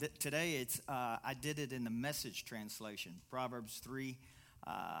Today, I did it in the Message translation. Proverbs 3,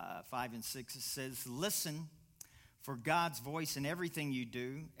 5 and 6, it says, "Listen for God's voice in everything you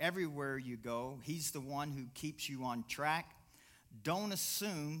do, everywhere you go. He's the one who keeps you on track. Don't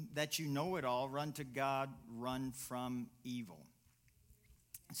assume that you know it all. Run to God, run from evil."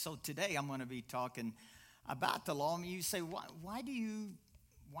 So today I'm going to be talking about the law. I mean, you say, why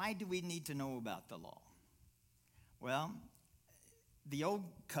do we need to know about the law? Well, the Old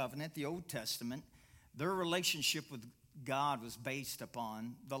Covenant, the Old Testament, their relationship with God was based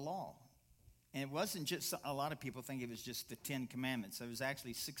upon the law. And it wasn't just, a lot of people think it was just the 10 Commandments. There was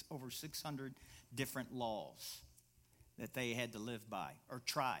actually over 600 different laws that they had to live by or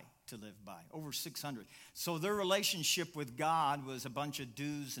try to live by. Over 600. So their relationship with God was a bunch of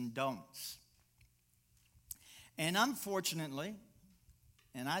do's and don'ts. And unfortunately,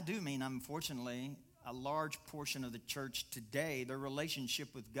 and I do mean unfortunately, a large portion of the church today, their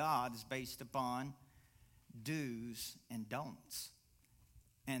relationship with God is based upon do's and don'ts.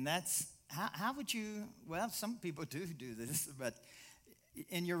 And that's, how would you, well, some people do this, but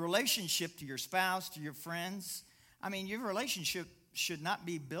in your relationship to your spouse, to your friends, I mean, your relationship should not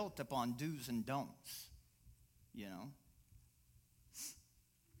be built upon do's and don'ts, you know.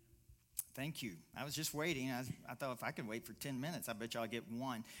 Thank you. I was just waiting. I thought if I could wait for 10 minutes, I bet y'all get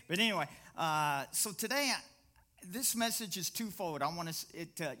one. But anyway, so today, this message is twofold. I want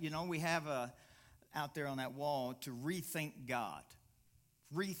to, we have out there on that wall to rethink God.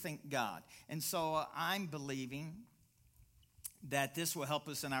 Rethink God. And so I'm believing that this will help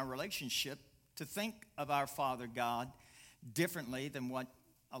us in our relationship to think of our Father God differently than what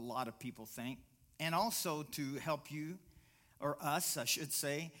a lot of people think. And also to help you, or us, I should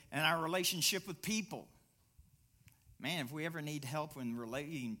say, in our relationship with people. Man, if we ever need help when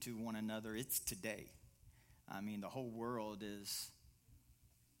relating to one another, it's today. I mean, the whole world is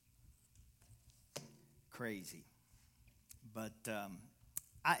crazy. But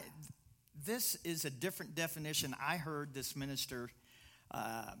this is a different definition. I heard this minister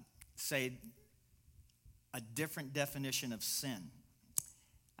say a different definition of sin.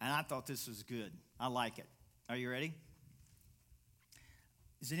 And I thought this was good. I like it. Are you ready?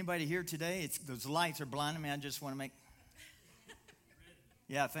 Is anybody here today? Those lights are blinding me. I just want to make...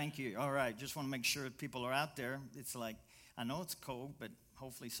 Yeah, thank you. All right. Just want to make sure people are out there. It's like, I know it's cold, but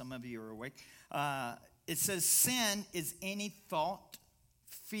hopefully some of you are awake. It says sin is any thought,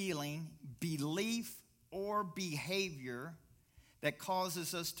 feeling, belief, or behavior that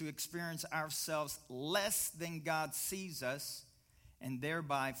causes us to experience ourselves less than God sees us and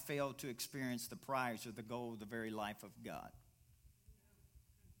thereby fail to experience the prize or the goal of the very life of God.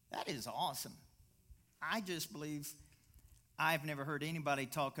 That is awesome. I just believe I've never heard anybody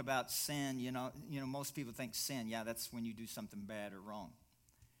talk about sin. You know, most people think sin, yeah, that's when you do something bad or wrong.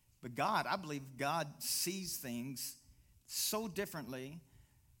 But God, I believe God sees things so differently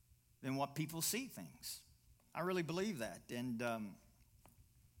than what people see things. I really believe that. And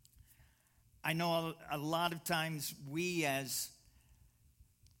I know a lot of times we as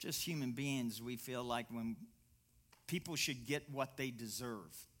just human beings, we feel like when people should get what they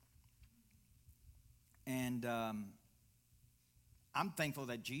deserve. And I'm thankful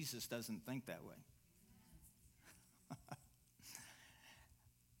that Jesus doesn't think that way.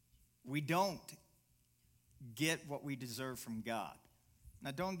 We don't get what we deserve from God.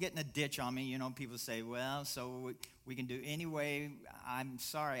 Now, don't get in a ditch on me. You know, people say, well, so we can do anyway. I'm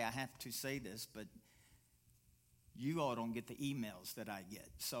sorry I have to say this, but you all don't get the emails that I get.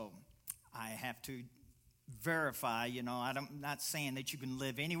 So I have to verify, I'm not saying that you can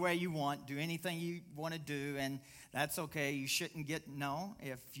live any way you want, do anything you want to do, and that's okay. You shouldn't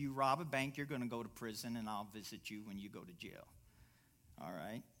if you rob a bank, you're going to go to prison, and I'll visit you when you go to jail. All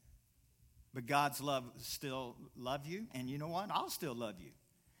right? But God's love still love you, and you know what? I'll still love you.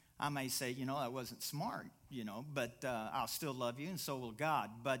 I may say, I wasn't smart, but I'll still love you, and so will God.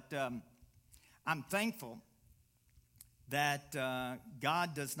 But I'm thankful that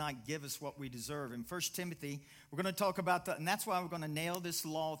God does not give us what we deserve. In 1 Timothy, we're going to talk about and that's why we're going to nail this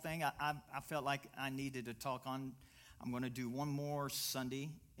law thing. I felt like I needed to talk on. I'm going to do one more Sunday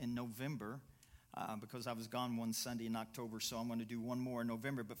in November because I was gone one Sunday in October, so I'm going to do one more in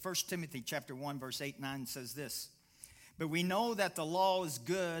November. But 1 Timothy chapter 1, verse 8 and 9 says this: "But we know that the law is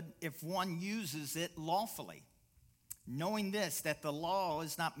good if one uses it lawfully, knowing this, that the law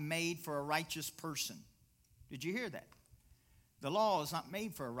is not made for a righteous person." Did you hear that? The law is not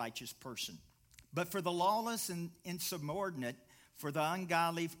made for a righteous person, but for the lawless and insubordinate, for the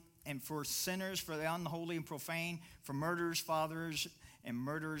ungodly, and for sinners, for the unholy and profane, for murderers, fathers, and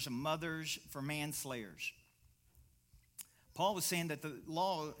murderers, and mothers, for manslayers. Paul was saying that the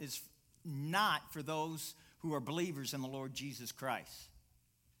law is not for those who are believers in the Lord Jesus Christ.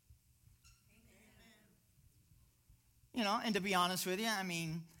 You know, and to be honest with you, I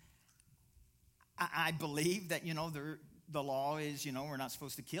mean, I believe that, you know, the law is, you know, we're not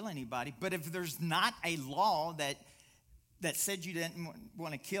supposed to kill anybody. But if there's not a law that said you didn't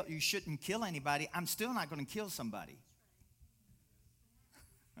want to kill, you shouldn't kill anybody, I'm still not going to kill somebody.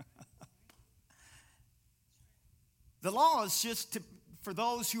 The law is just for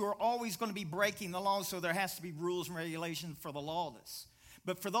those who are always going to be breaking the law, so there has to be rules and regulations for the lawless.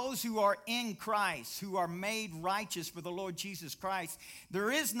 But for those who are in Christ, who are made righteous for the Lord Jesus Christ,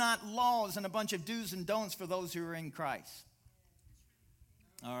 there is not laws and a bunch of do's and don'ts for those who are in Christ.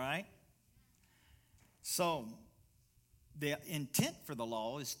 All right? So, the intent for the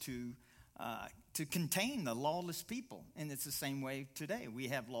law is to contain the lawless people. And it's the same way today. We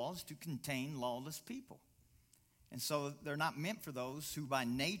have laws to contain lawless people. And so they're not meant for those who by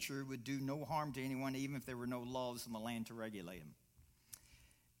nature would do no harm to anyone, even if there were no laws in the land to regulate them.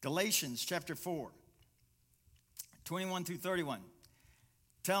 Galatians chapter 4, 21 through 31.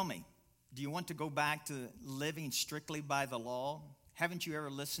 Tell me, do you want to go back to living strictly by the law? Haven't you ever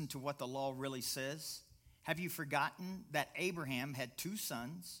listened to what the law really says? Have you forgotten that Abraham had two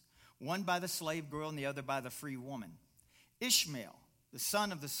sons, one by the slave girl and the other by the free woman? Ishmael, the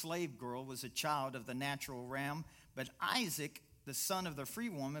son of the slave girl, was a child of the natural realm, but Isaac, the son of the free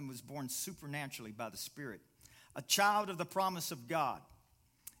woman, was born supernaturally by the Spirit, a child of the promise of God.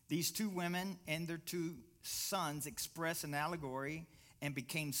 These two women and their two sons express an allegory and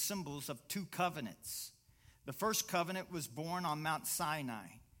became symbols of two covenants. The first covenant was born on Mount Sinai,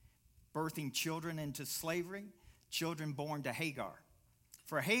 birthing children into slavery, children born to Hagar.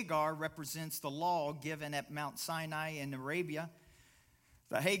 For Hagar represents the law given at Mount Sinai in Arabia.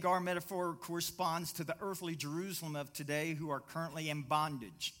 The Hagar metaphor corresponds to the earthly Jerusalem of today who are currently in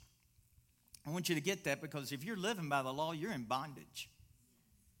bondage. I want you to get that, because if you're living by the law, you're in bondage.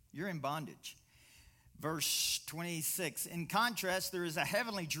 You're in bondage. Verse 26. In contrast, there is a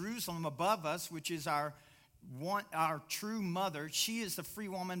heavenly Jerusalem above us, which is our true mother. She is the free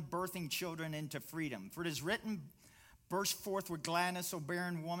woman birthing children into freedom. For it is written, burst forth with gladness, O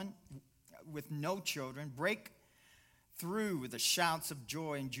barren woman with no children. Break through with the shouts of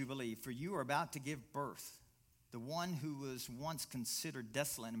joy and jubilee, for you are about to give birth. The one who was once considered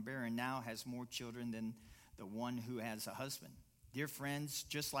desolate and barren now has more children than the one who has a husband. Dear friends,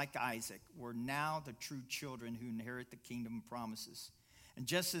 just like Isaac, we're now the true children who inherit the kingdom promises. And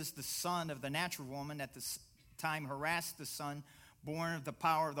just as the son of the natural woman at the time harassed the son born of the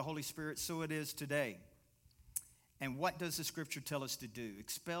power of the Holy Spirit, so it is today. And what does the scripture tell us to do?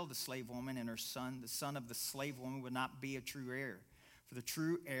 Expel the slave woman and her son. The son of the slave woman would not be a true heir. For the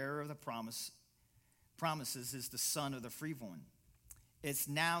true heir of the promises is the son of the free woman. It's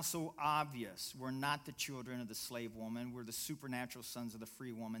now so obvious we're not the children of the slave woman. We're the supernatural sons of the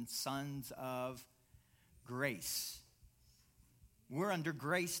free woman, sons of grace. We're under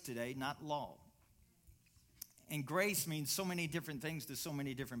grace today, not law. And grace means so many different things to so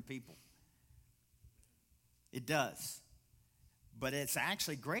many different people. It does. But it's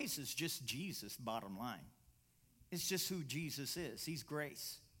actually, grace is just Jesus, bottom line. It's just who Jesus is. He's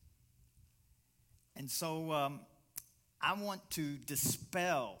grace. And so I want to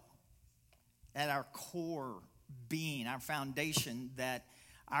dispel at our core being, our foundation, that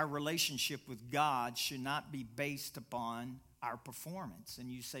our relationship with God should not be based upon our performance.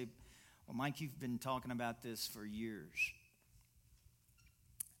 And you say, well, Mike, you've been talking about this for years.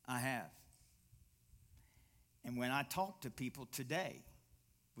 I have. And when I talk to people today,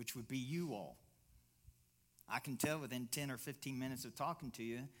 which would be you all, I can tell within 10 or 15 minutes of talking to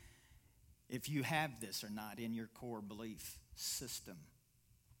you if you have this or not in your core belief system.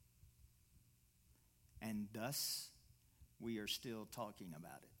 And thus, we are still talking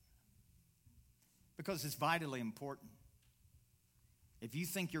about it. Because it's vitally important. If you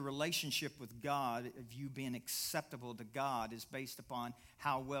think your relationship with God, of you being acceptable to God, is based upon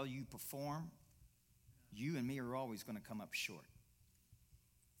how well you perform, you and me are always going to come up short.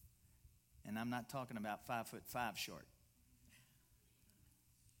 And I'm not talking about 5'5" short.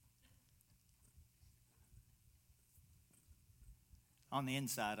 On the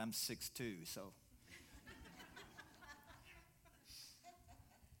inside, I'm 6'2", so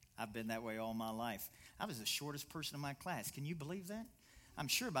I've been that way all my life. I was the shortest person in my class. Can you believe that? I'm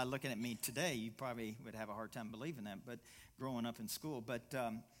sure by looking at me today, you probably would have a hard time believing that, but growing up in school. But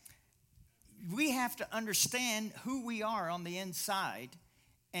we have to understand who we are on the inside,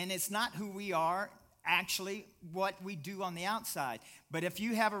 and it's not who we are actually what we do on the outside. But if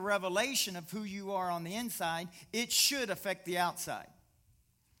you have a revelation of who you are on the inside, it should affect the outside.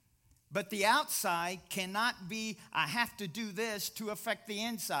 But the outside cannot be, I have to do this to affect the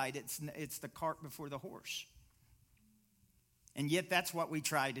inside. It's the cart before the horse. And yet that's what we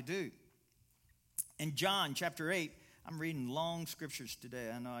try to do. In John chapter 8, I'm reading long scriptures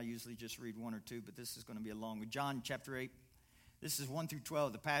today. I know I usually just read one or two, but this is going to be a long one. John chapter 8, this is 1 through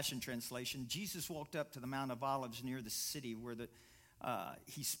 12, the Passion Translation. Jesus walked up to the Mount of Olives near the city where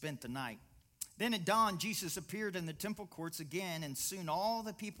he spent the night. Then at dawn, Jesus appeared in the temple courts again, and soon all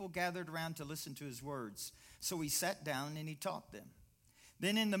the people gathered around to listen to his words. So he sat down and he taught them.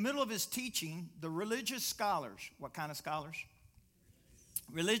 Then in the middle of his teaching, the religious scholars, what kind of scholars?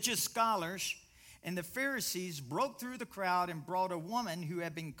 Religious scholars and the Pharisees broke through the crowd and brought a woman who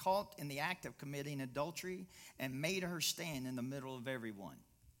had been caught in the act of committing adultery and made her stand in the middle of everyone.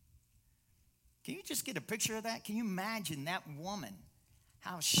 Can you just get a picture of that? Can you imagine that woman?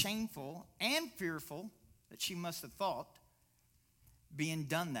 How shameful and fearful that she must have thought being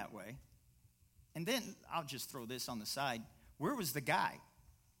done that way. And then, I'll just throw this on the side. Where was the guy?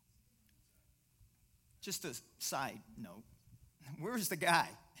 Just a side note. Where was the guy?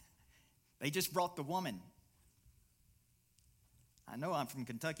 They just brought the woman. I know I'm from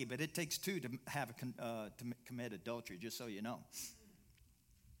Kentucky, but it takes two to commit adultery, just so you know.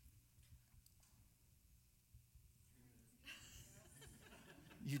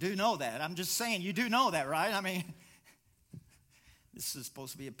 You do know that. I'm just saying, you do know that, right? I mean, this is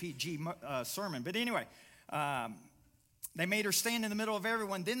supposed to be a PG sermon. But anyway, they made her stand in the middle of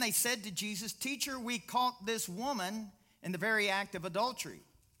everyone. Then they said to Jesus, "Teacher, we caught this woman in the very act of adultery.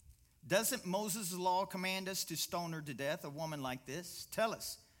 Doesn't Moses' law command us to stone her to death, a woman like this? Tell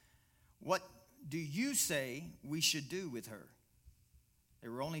us, what do you say we should do with her?" They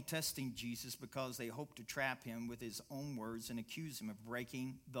were only testing Jesus because they hoped to trap him with his own words and accuse him of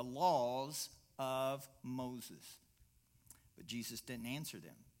breaking the laws of Moses. But Jesus didn't answer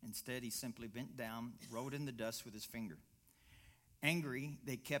them. Instead, he simply bent down, wrote in the dust with his finger. Angry,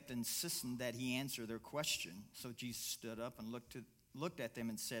 they kept insisting that he answer their question. So Jesus stood up and looked at them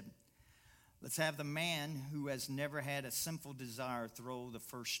and said, "Let's have the man who has never had a sinful desire throw the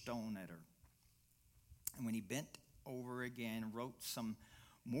first stone at her." And when he bent over again and wrote some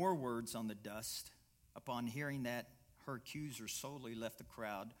more words on the dust, upon hearing that, her accusers slowly left the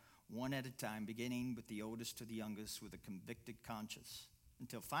crowd, one at a time, beginning with the oldest to the youngest, with a convicted conscience,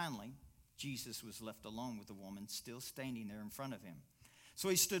 until finally Jesus was left alone with the woman still standing there in front of him. So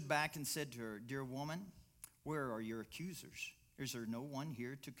he stood back and said to her, "Dear woman, where are your accusers? Is there no one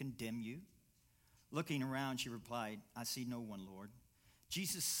here to condemn you?" Looking around, she replied, "I see no one, Lord."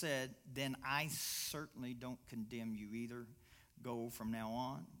 Jesus said, "Then I certainly don't condemn you either. Go from now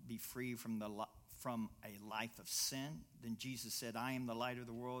on, be free from a life of sin." Then Jesus said, "I am the light of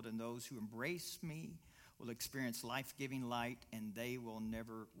the world, and those who embrace me will experience life-giving light, and they will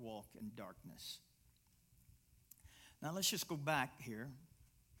never walk in darkness." Now let's just go back here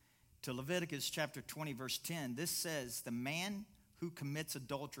to Leviticus chapter 20, verse 10. This says, "The man who commits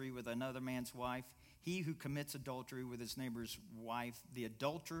adultery with another man's wife, he who commits adultery with his neighbor's wife, the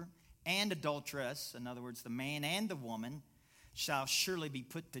adulterer and adulteress," in other words, the man and the woman, "shall surely be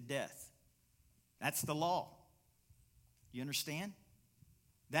put to death." That's the law. You understand?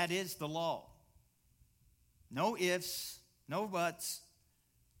 That is the law. No ifs, no buts.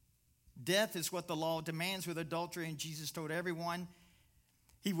 Death is what the law demands with adultery, and Jesus told everyone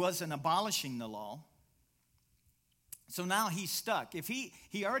he wasn't abolishing the law. So now he's stuck. If he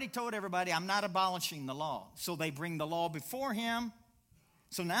already told everybody, "I'm not abolishing the law." So they bring the law before him.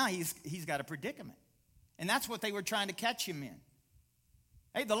 So now he's got a predicament. And that's what they were trying to catch him in.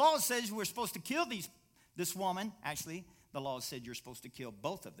 Hey, the law says we're supposed to kill this woman. Actually, the law said you're supposed to kill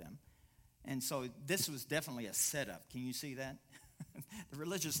both of them. And so this was definitely a setup. Can you see that? The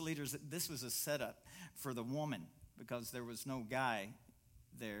religious leaders, this was a setup for the woman because there was no guy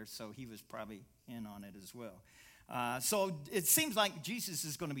there, so he was probably in on it as well. So it seems like Jesus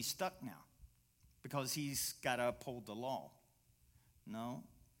is going to be stuck now because he's got to uphold the law. No,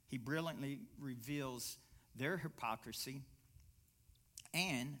 he brilliantly reveals their hypocrisy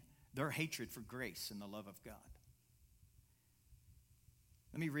and their hatred for grace and the love of God.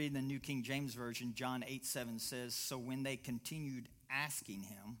 Let me read in the New King James Version. John 8:7 says, "So when they continued asking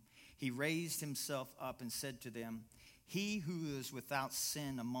him, he raised himself up and said to them, 'He who is without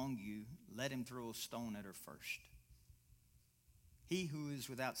sin among you, let him throw a stone at her first.'" He who is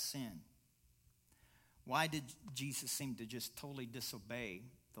without sin. Why did Jesus seem to just totally disobey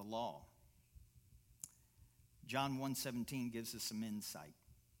the law? John 1:17 gives us some insight.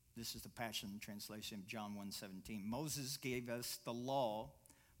 This is the Passion Translation of John 1:17. Moses gave us the law,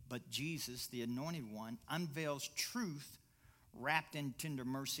 but Jesus, the anointed one, unveils truth wrapped in tender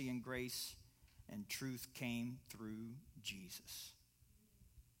mercy and grace, and truth came through Jesus.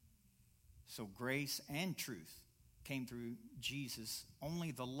 So grace and truth came through Jesus.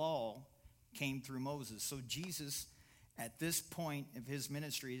 Only the law came through Moses. So Jesus, at this point of his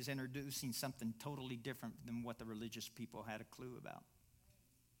ministry, is introducing something totally different than what the religious people had a clue about.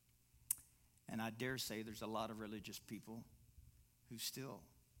 And I dare say there's a lot of religious people who still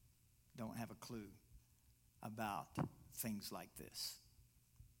don't have a clue about things like this.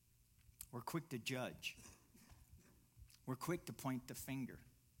 We're quick to judge. We're quick to point the finger.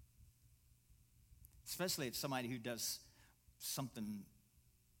 Especially if somebody who does something,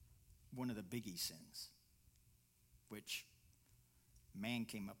 one of the biggie sins, which man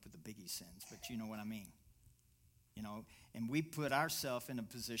came up with the biggie sins, but you know what I mean. You know, and we put ourselves in a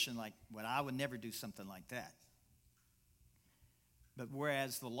position like, well, I would never do something like that. But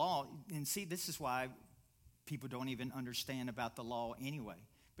whereas the law, and see, this is why people don't even understand about the law anyway,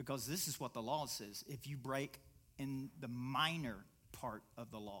 because this is what the law says. If you break in the minor part of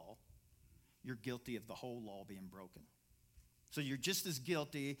the law, you're guilty of the whole law being broken. So you're just as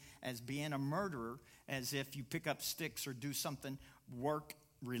guilty as being a murderer as if you pick up sticks or do something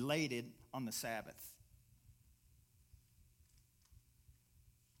work-related on the Sabbath.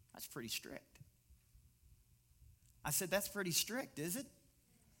 That's pretty strict. I said, that's pretty strict, is it?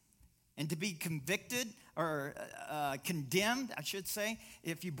 And to be convicted or condemned, I should say,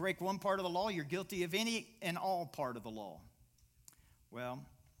 if you break one part of the law, you're guilty of any and all part of the law. Well,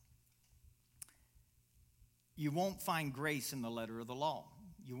 you won't find grace in the letter of the law.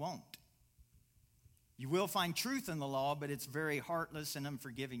 You won't. You will find truth in the law, but it's very heartless and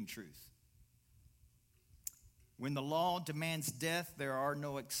unforgiving truth. When the law demands death, there are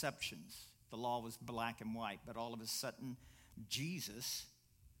no exceptions. The law was black and white, but all of a sudden, Jesus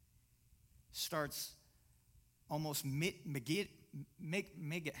starts almost mitigating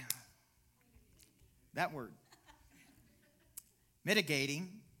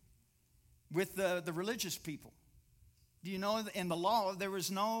with the religious people. Do you know in the law there was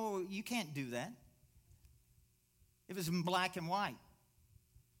no, you can't do that. It was in black and white.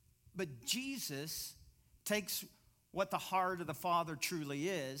 But Jesus takes what the heart of the Father truly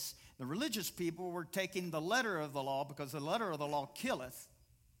is. The religious people were taking the letter of the law because the letter of the law killeth.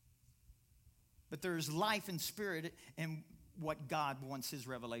 But there is life and spirit in what God wants his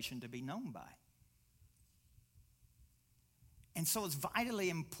revelation to be known by. And so it's vitally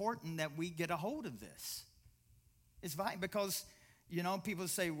important that we get a hold of this. It's vital because, you know, people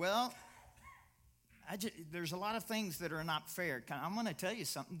say, well, there's a lot of things that are not fair. I'm going to tell you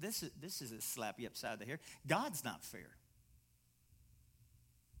something. This is a slap you upside the head. God's not fair.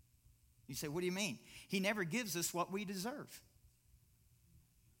 You say, what do you mean? He never gives us what we deserve.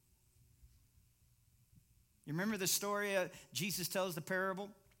 You remember the story Jesus tells the parable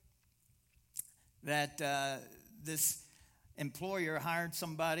that this employer hired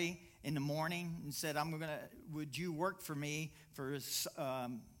somebody in the morning and said, would you work for me for,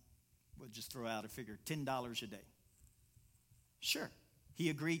 we'll just throw out a figure, $10 a day. Sure, he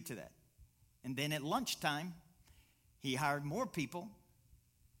agreed to that. And then at lunchtime, he hired more people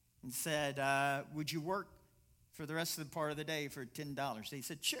and said, would you work for the rest of the part of the day for $10? They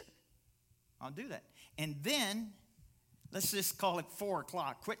said, sure, I'll do that. And then, let's just call it 4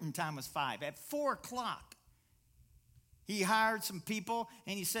 o'clock. Quitting time was 5. At 4 o'clock, he hired some people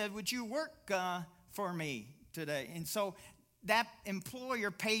and he said, would you work for me today? And so that employer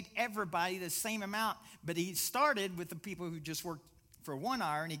paid everybody the same amount, but he started with the people who just worked for 1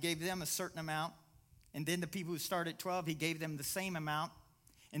 hour and he gave them a certain amount. And then the people who started at 12, he gave them the same amount.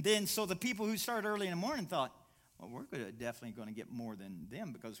 And then so the people who started early in the morning thought, well, we're definitely going to get more than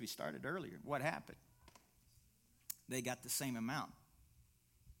them because we started earlier. What happened? They got the same amount.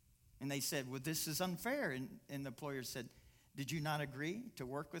 And they said, well, this is unfair. And the employer said, did you not agree to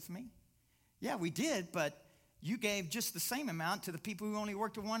work with me? Yeah, we did, but you gave just the same amount to the people who only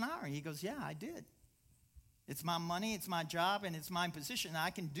worked 1 hour. And he goes, yeah, I did. It's my money, it's my job, and it's my position. I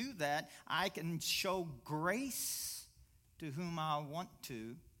can do that. I can show grace to whom I want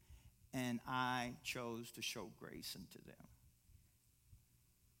to, and I chose to show grace unto them.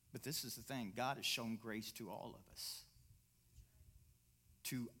 But this is the thing. God has shown grace to all of us.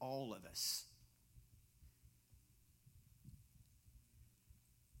 To all of us.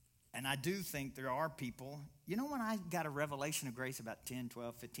 And I do think there are people, you know, when I got a revelation of grace about 10,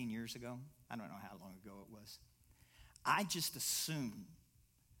 12, 15 years ago, I don't know how long ago it was, I just assumed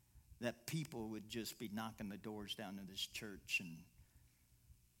that people would just be knocking the doors down to this church and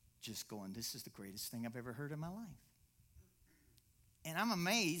just going, this is the greatest thing I've ever heard in my life. And I'm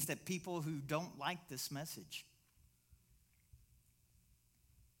amazed at people who don't like this message.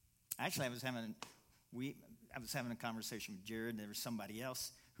 Actually, I was having a conversation with Jared. There was somebody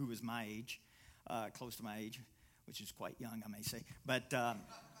else who was my age, close to my age, which is quite young, I may say. But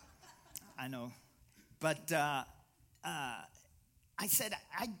I know. But I said,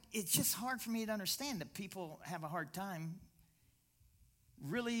 it's just hard for me to understand that people have a hard time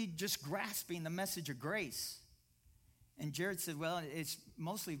really just grasping the message of grace. And Jared said, well, it's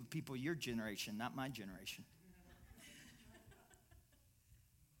mostly people your generation, not my generation.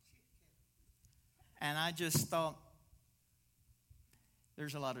 And I just thought,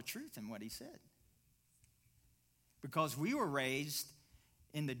 there's a lot of truth in what he said. Because we were raised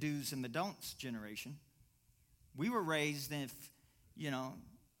in the do's and the don'ts generation. We were raised if,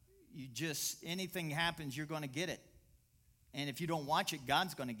 anything happens, you're going to get it. And if you don't watch it,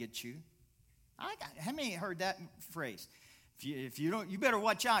 God's going to get you. How many heard that phrase? If you don't, you better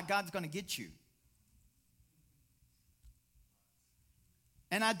watch out, God's going to get you.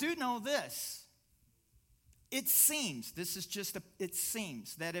 And I do know this. It seems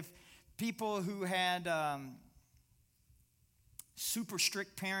that if people who had super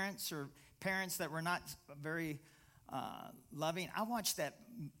strict parents or parents that were not very loving, I watched that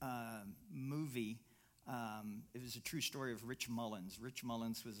movie. It was a true story of Rich Mullins. Rich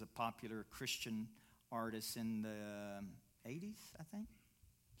Mullins was a popular Christian artist in the 80s, I think,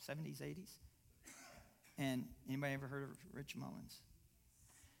 70s, 80s. And anybody ever heard of Rich Mullins?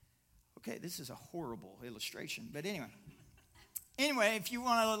 Okay, this is a horrible illustration, but anyway, if you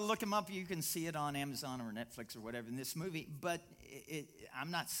want to look him up, you can see it on Amazon or Netflix or whatever in this movie. But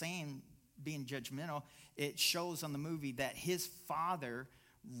I'm not saying being judgmental. It shows on the movie that his father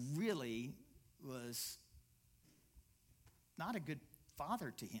really was not a good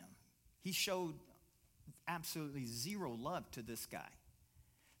father to him. He showed absolutely zero love to this guy.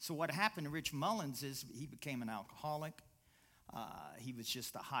 So what happened to Rich Mullins is he became an alcoholic. He was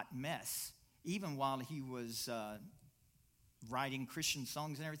just a hot mess. Even while he was writing Christian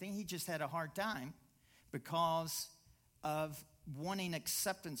songs and everything, he just had a hard time because of wanting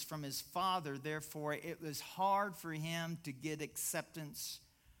acceptance from his father. Therefore, it was hard for him to get acceptance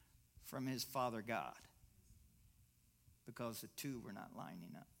from his Father God because the two were not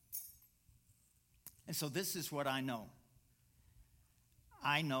lining up. And so this is what I know.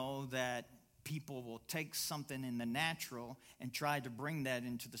 I know that people will take something in the natural and try to bring that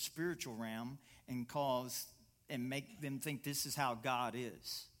into the spiritual realm and make them think this is how God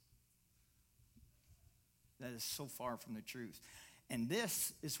is. That is so far from the truth. And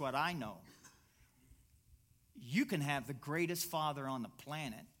this is what I know. You can have the greatest father on the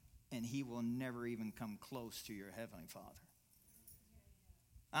planet, and he will never even come close to your heavenly Father.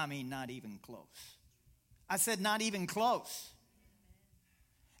 I mean, not even close. I said not even close.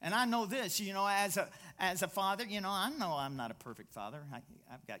 And I know this, as a father, I know I'm not a perfect father.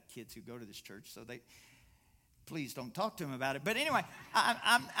 I've got kids who go to this church, so please don't talk to them about it. But anyway,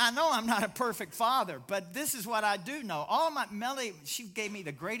 I know I'm not a perfect father, but this is what I do know. Melly, she gave me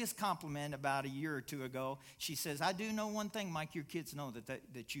the greatest compliment about a year or two ago. She says, I do know one thing, Mike, your kids know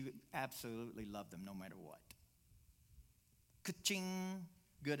that you absolutely love them no matter what. Ka-ching,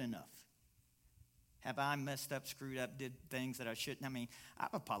 good enough. Have I messed up, screwed up, did things that I shouldn't? I mean,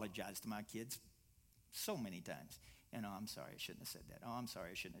 I've apologized to my kids so many times. I'm sorry, I shouldn't have said that. Oh, I'm sorry,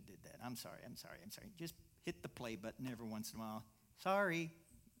 I shouldn't have did that. I'm sorry. Just hit the play button every once in a while. Sorry.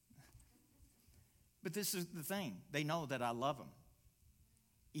 But this is the thing. They know that I love them,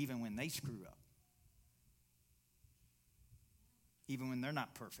 even when they screw up. Even when they're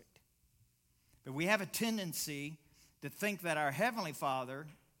not perfect. But we have a tendency to think that our Heavenly Father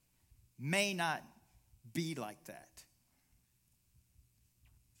may not be like that.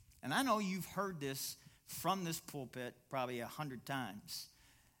 And I know you've heard this from this pulpit probably 100 times,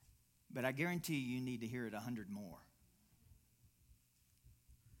 but I guarantee you need to hear it 100 more.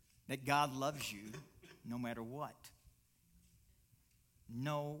 That God loves you no matter what.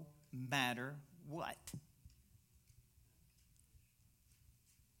 No matter what.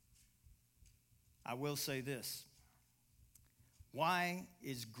 I will say this. Why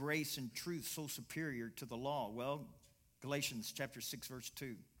is grace and truth so superior to the law? Well, Galatians chapter 6, verse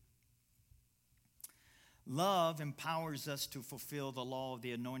 2. Love empowers us to fulfill the law of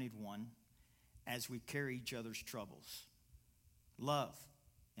the Anointed One as we carry each other's troubles. Love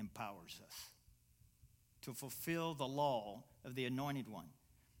empowers us to fulfill the law of the Anointed One.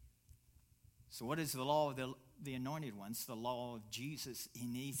 So what is the law of the Anointed One? It's the law of Jesus.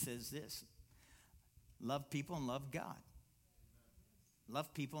 And he says this, love people and love God.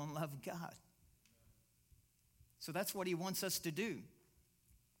 Love people and love God. So that's what he wants us to do.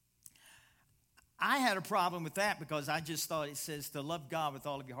 I had a problem with that because I just thought it says to love God with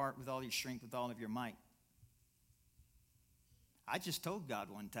all of your heart, with all your strength, with all of your might. I just told God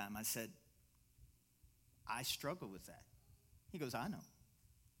one time, I said, I struggle with that. He goes, I know.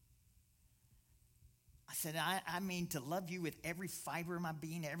 I said, I mean to love you with every fiber of my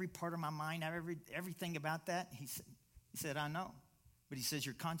being, every part of my mind, everything about that. He said, I know. But he says,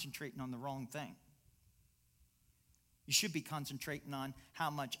 you're concentrating on the wrong thing. You should be concentrating on how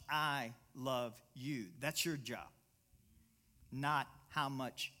much I love you. That's your job. Not how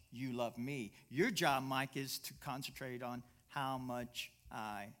much you love me. Your job, Mike, is to concentrate on how much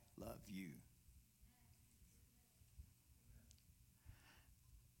I love you.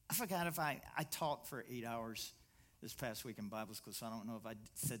 I forgot if I taught for 8 hours this past week in Bible school, so I don't know if I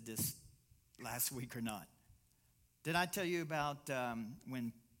said this last week or not. Did I tell you about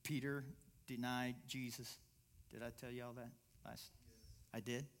when Peter denied Jesus? Did I tell you all that last? I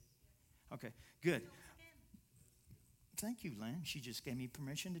did? Okay, good. Thank you, Lynn. She just gave me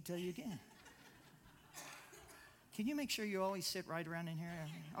permission to tell you again. Can you make sure you always sit right around in here?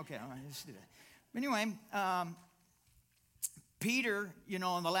 Okay, all right, let's do that. But anyway, Peter,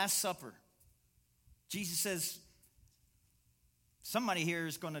 on the Last Supper, Jesus says, somebody here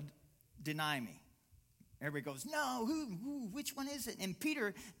is going to deny me. Everybody goes, no, who, which one is it? And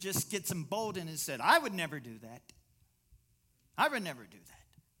Peter just gets emboldened and said, I would never do that. I would never do that.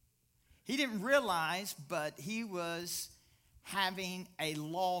 He didn't realize, but he was having a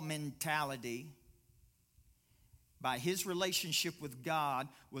law mentality by his relationship with God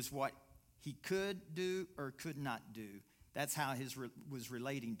was what he could do or could not do. That's how his was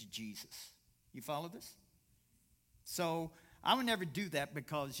relating to Jesus. You follow this? So I would never do that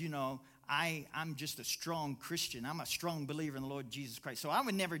because, I'm just a strong Christian. I'm a strong believer in the Lord Jesus Christ. So I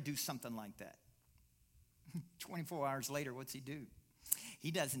would never do something like that. 24 hours later, what's he do?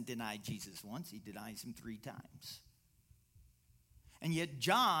 He doesn't deny Jesus once. He denies him 3 times. And yet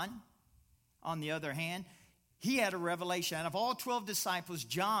John, on the other hand, he had a revelation. Out of all 12 disciples,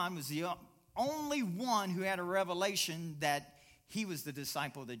 John was the only one who had a revelation that he was the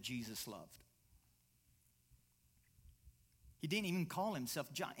disciple that Jesus loved. He didn't even call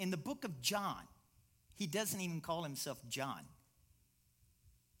himself John. In the book of John, he doesn't even call himself John.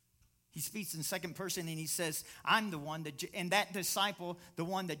 He speaks in second person and he says, I'm the one and that disciple, the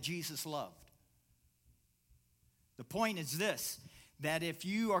one that Jesus loved. The point is this, that if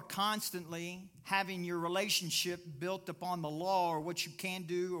you are constantly having your relationship built upon the law or what you can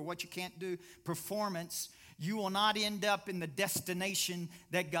do or what you can't do, performance, you will not end up in the destination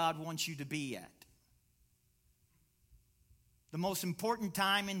that God wants you to be at. The most important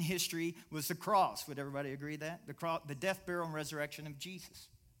time in history was the cross. Would everybody agree that? The death, burial, and resurrection of Jesus.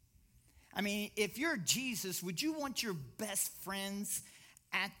 I mean, if you're Jesus, would you want your best friends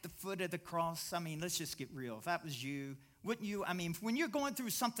at the foot of the cross? I mean, let's just get real. If that was you, wouldn't you? I mean, when you're going through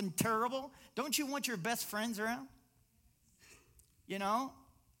something terrible, don't you want your best friends around?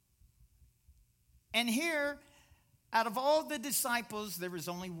 And here, out of all the disciples, there was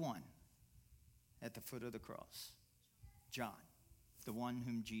only one at the foot of the cross. John, the one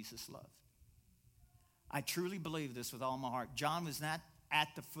whom Jesus loved. I truly believe this with all my heart. John was not at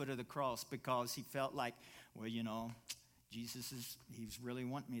the foot of the cross because he felt like, well, Jesus he's really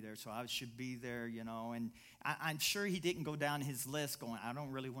wanting me there, so I should be there, And I'm sure he didn't go down his list going, I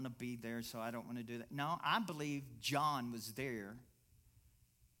don't really want to be there, so I don't want to do that. No, I believe John was there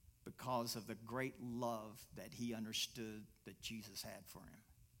because of the great love that he understood that Jesus had for him.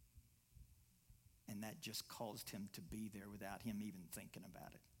 And that just caused him to be there without him even thinking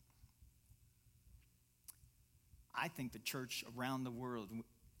about it. I think the church around the world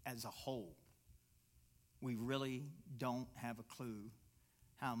as a whole, we really don't have a clue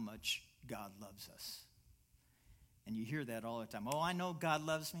how much God loves us. And you hear that all the time. Oh, I know God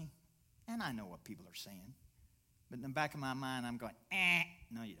loves me. And I know what people are saying. But in the back of my mind, I'm going,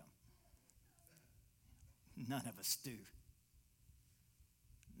 no, you don't. None of us do.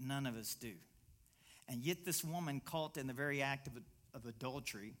 None of us do. And yet this woman caught in the very act of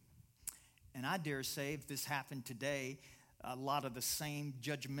adultery. And I dare say if this happened today, a lot of the same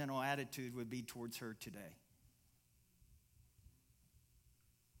judgmental attitude would be towards her today.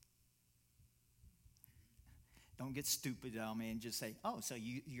 Don't get stupid on me and just say, oh, so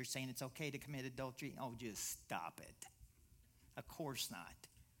you're saying it's okay to commit adultery? Oh, just stop it. Of course not.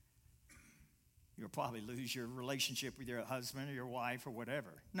 You'll probably lose your relationship with your husband or your wife or whatever.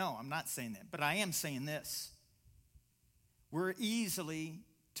 No, I'm not saying that. But I am saying this.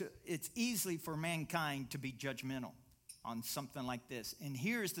 It's easily for mankind to be judgmental. on something like this. And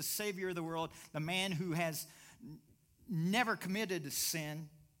here is the Savior of the world, the man who has never committed a sin,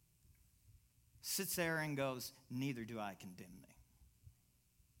 sits there and goes, neither do I condemn thee.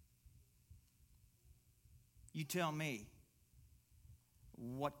 You tell me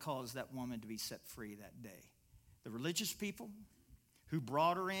what caused that woman to be set free that day. The religious people who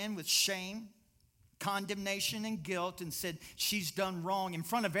brought her in with shame, condemnation, and guilt and said she's done wrong in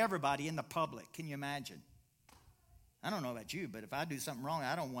front of everybody in the public. Can you imagine? I don't know about you, but if I do something wrong,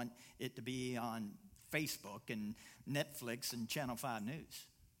 I don't want it to be on Facebook and Netflix and Channel 5 News.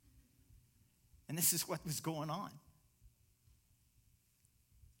 And this is what was going on.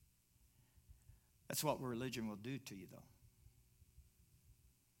 That's what religion will do to you, though.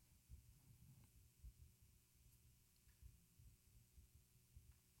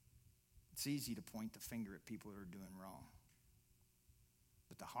 It's easy to point the finger at people who are doing wrong.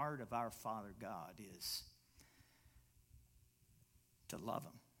 But the heart of our Father God is to love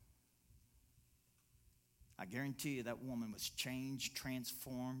them. I guarantee you that woman was changed,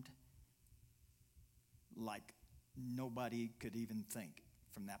 transformed, like nobody could even think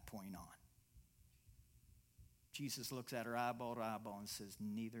from that point on. Jesus looks at her eyeball to eyeball and says,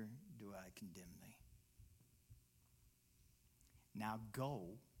 neither do I condemn thee. Now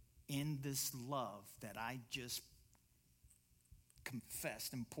go in this love that I just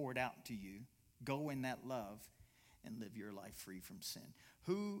confessed and poured out to you. Go in that love and live your life free from sin.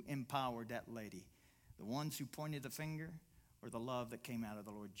 Who empowered that lady? The ones who pointed the finger, or the love that came out of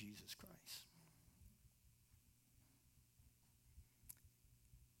the Lord Jesus Christ?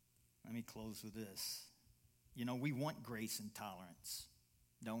 Let me close with this. You know, we want grace and tolerance,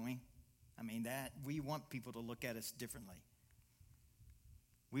 don't we? I mean, that we want people to look at us differently.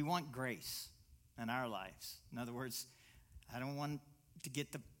 We want grace in our lives. In other words, I don't want to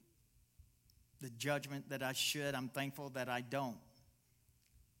get the judgment that I should. I'm thankful that I don't.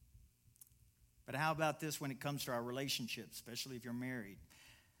 But how about this when it comes to our relationships, especially if you're married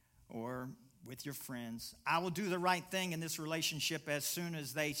or with your friends? I will do the right thing in this relationship as soon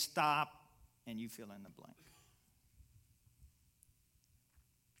as they stop, and you fill in the blank.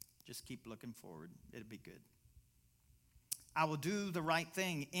 Just keep looking forward. It'll be good. I will do the right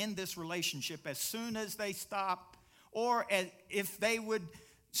thing in this relationship as soon as they stop, or if they would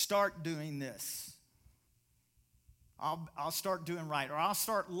start doing this. I'll start doing right, or I'll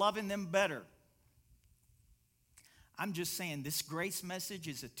start loving them better. I'm just saying this grace message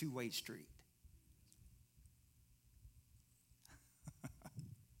is a two-way street.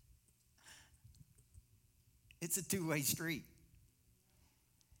 It's a two-way street.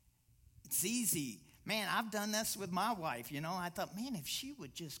 It's easy. Man, I've done this with my wife, you know. I thought, man, if she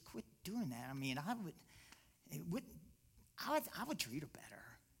would just quit doing that, I mean, I would treat her better.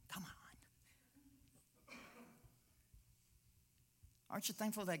 Come on. Aren't you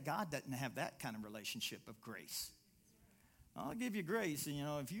thankful that God doesn't have that kind of relationship of grace? I'll give you grace, and you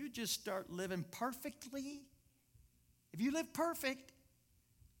know, if you just start living perfectly, if you live perfect,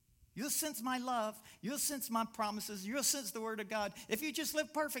 you'll sense my love, you'll sense my promises, you'll sense the word of God. If you just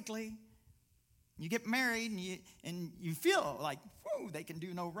live perfectly, you get married and you feel like, whoa, they can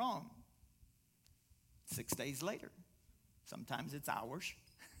do no wrong. 6 days later, sometimes it's hours.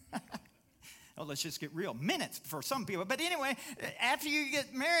 Oh, let's just get real. Minutes for some people. But anyway, after you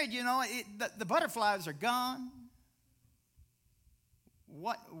get married, you know, the butterflies are gone.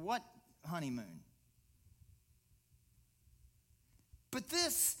 What honeymoon? But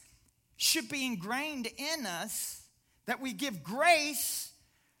this should be ingrained in us, that we give grace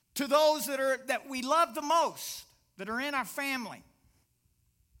to those that we love the most, that are in our family,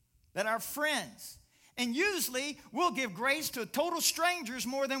 that are friends. And usually we'll give grace to total strangers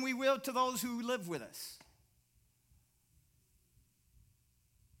more than we will to those who live with us.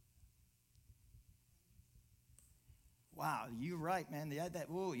 Wow, you're right, man.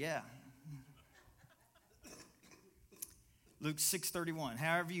 Yeah. Luke 6:31.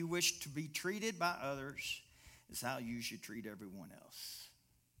 However you wish to be treated by others is how you should treat everyone else.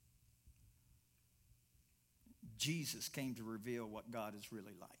 Jesus came to reveal what God is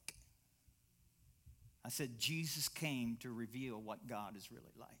really like. I said Jesus came to reveal what God is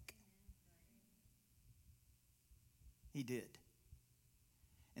really like. He did.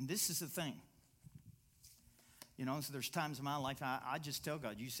 And this is the thing. You know, so there's times in my life I just tell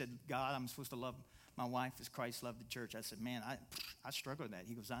God, you said, God, I'm supposed to love my wife as Christ loved the church. I said, man, I struggle with that.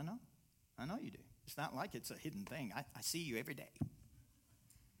 He goes, I know you do. It's not like it's a hidden thing. I see you every day.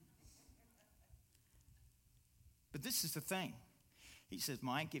 But this is the thing. He says,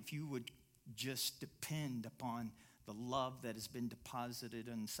 Mike, if you would just depend upon the love that has been deposited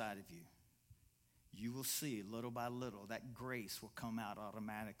inside of you, you will see little by little that grace will come out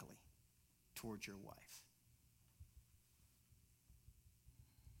automatically towards your wife.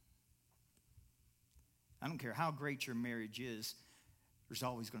 I don't care how great your marriage is, there's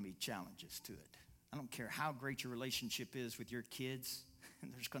always going to be challenges to it. I don't care how great your relationship is with your kids,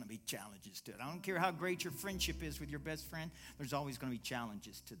 there's going to be challenges to it. I don't care how great your friendship is with your best friend, there's always going to be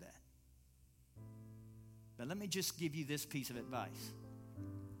challenges to that. But let me just give you this piece of advice.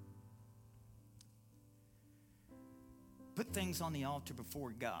 Put things on the altar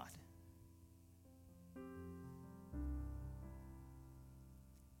before God.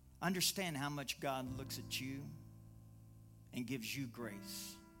 Understand how much God looks at you and gives you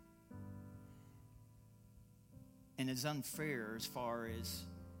grace. And is unfair as far as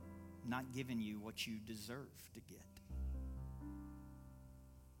not giving you what you deserve to get.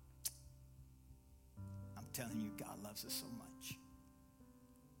 I'm telling you, God loves us so much.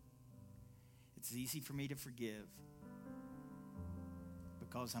 It's easy for me to forgive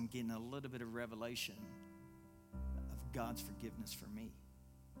because I'm getting a little bit of revelation of God's forgiveness for me.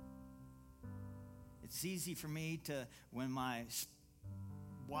 It's easy for me to, when my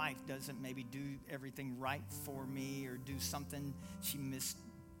wife doesn't maybe do everything right for me or do something she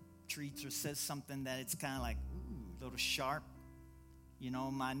mistreats or says something that it's kind of like, ooh, a little sharp. You know,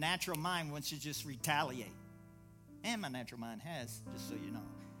 my natural mind wants to just retaliate. And my natural mind has, just so you know.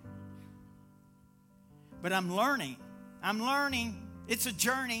 But I'm learning. It's a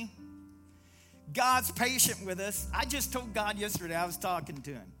journey. God's patient with us. I just told God yesterday, I was talking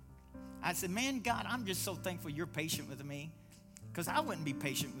to him. I said, man, God, I'm just so thankful you're patient with me because I wouldn't be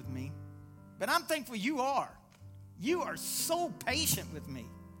patient with me. But I'm thankful you are. You are so patient with me.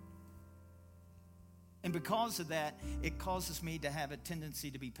 And because of that, it causes me to have a tendency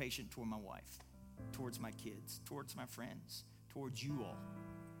to be patient toward my wife, towards my kids, towards my friends, towards you all.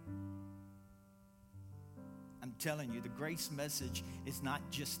 I'm telling you, the grace message is not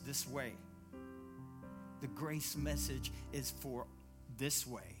just this way. The grace message is for this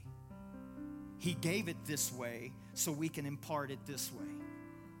way. He gave it this way so we can impart it this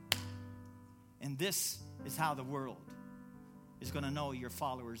way. And this is how the world is going to know you're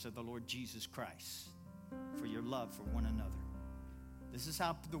followers of the Lord Jesus Christ, for your love for one another. This is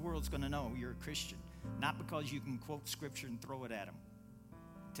how the world's going to know you're a Christian. Not because you can quote scripture and throw it at them.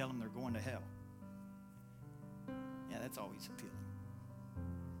 Tell them they're going to hell. Yeah, that's always appealing.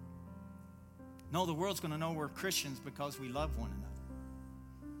 No, the world's going to know we're Christians because we love one another.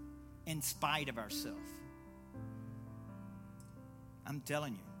 In spite of ourselves. I'm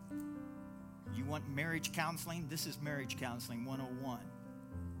telling you. You want marriage counseling? This is marriage counseling 101.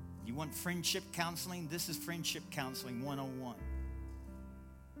 You want friendship counseling? This is friendship counseling 101.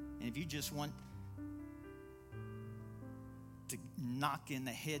 And if you just want to knock in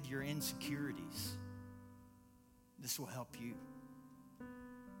the head your insecurities, this will help you.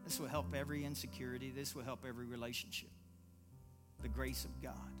 This will help every insecurity. This will help every relationship. The grace of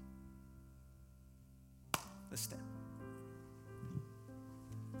God. Let's stand.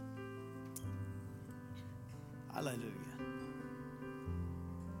 Hallelujah.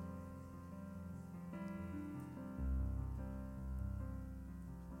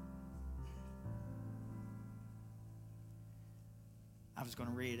 I was going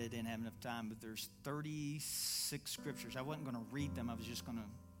to read it. I didn't have enough time, but there's 36 scriptures. I wasn't going to read them. I was just going to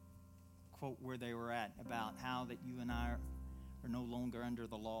quote where they were at about how that you and I are no longer under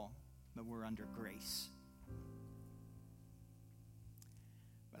the law, but we're under grace.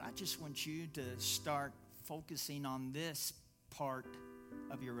 But I just want you to start focusing on this part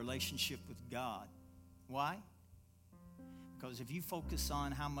of your relationship with God. Why? Because if you focus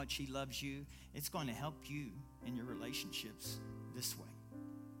on how much He loves you, it's going to help you in your relationships this way.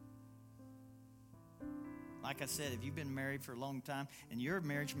 Like I said, if you've been married for a long time and your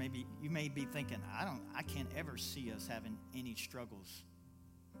marriage you may be thinking, I can't ever see us having any struggles.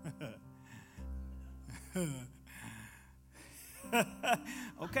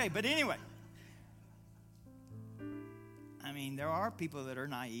 Okay, but anyway. I mean, there are people that are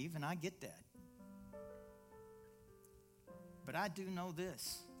naive, and I get that. But I do know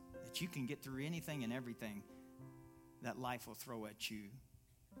this, that you can get through anything and everything that life will throw at you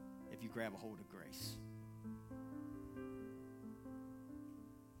if you grab a hold of grace.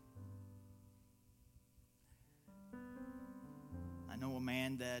 I know a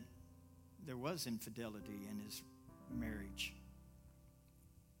man that there was infidelity in his marriage.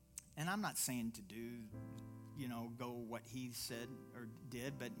 And I'm not saying to do, go what he said or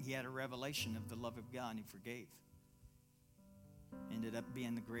did, but he had a revelation of the love of God and he forgave. Ended up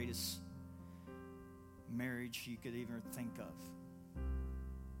being the greatest marriage you could even think of.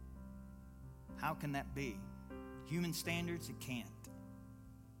 How can that be? Human standards, it can't.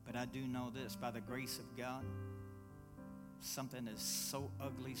 But I do know this, by the grace of God, something is so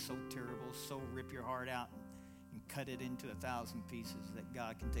ugly, so terrible, so rip your heart out and cut it into 1,000 pieces, that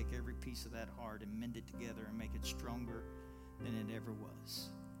God can take every piece of that heart and mend it together and make it stronger than it ever was.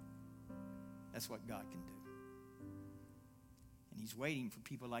 That's what God can do. And He's waiting for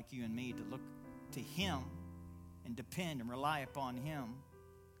people like you and me to look to Him and depend and rely upon Him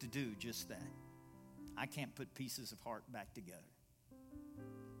to do just that. I can't put pieces of heart back together.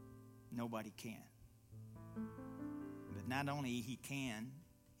 Nobody can. But not only He can,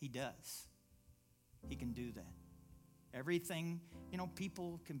 He does. He can do that. Everything,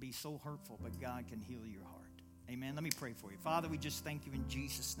 people can be so hurtful, but God can heal your heart. Amen. Let me pray for you. Father, we just thank you in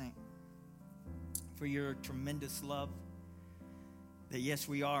Jesus' name for your tremendous love. That yes,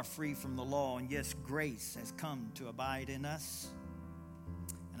 we are free from the law, and yes, grace has come to abide in us.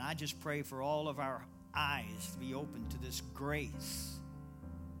 And I just pray for all of our eyes to be open to this grace,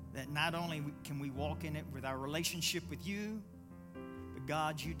 that not only can we walk in it with our relationship with you, but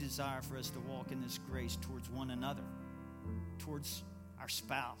God, you desire for us to walk in this grace towards one another, towards our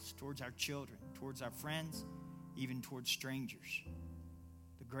spouse, towards our children, towards our friends, even towards strangers.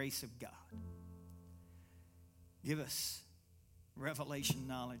 The grace of God. Give us revelation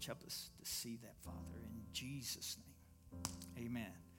knowledge. Help us to see that, Father, in Jesus' name. Amen.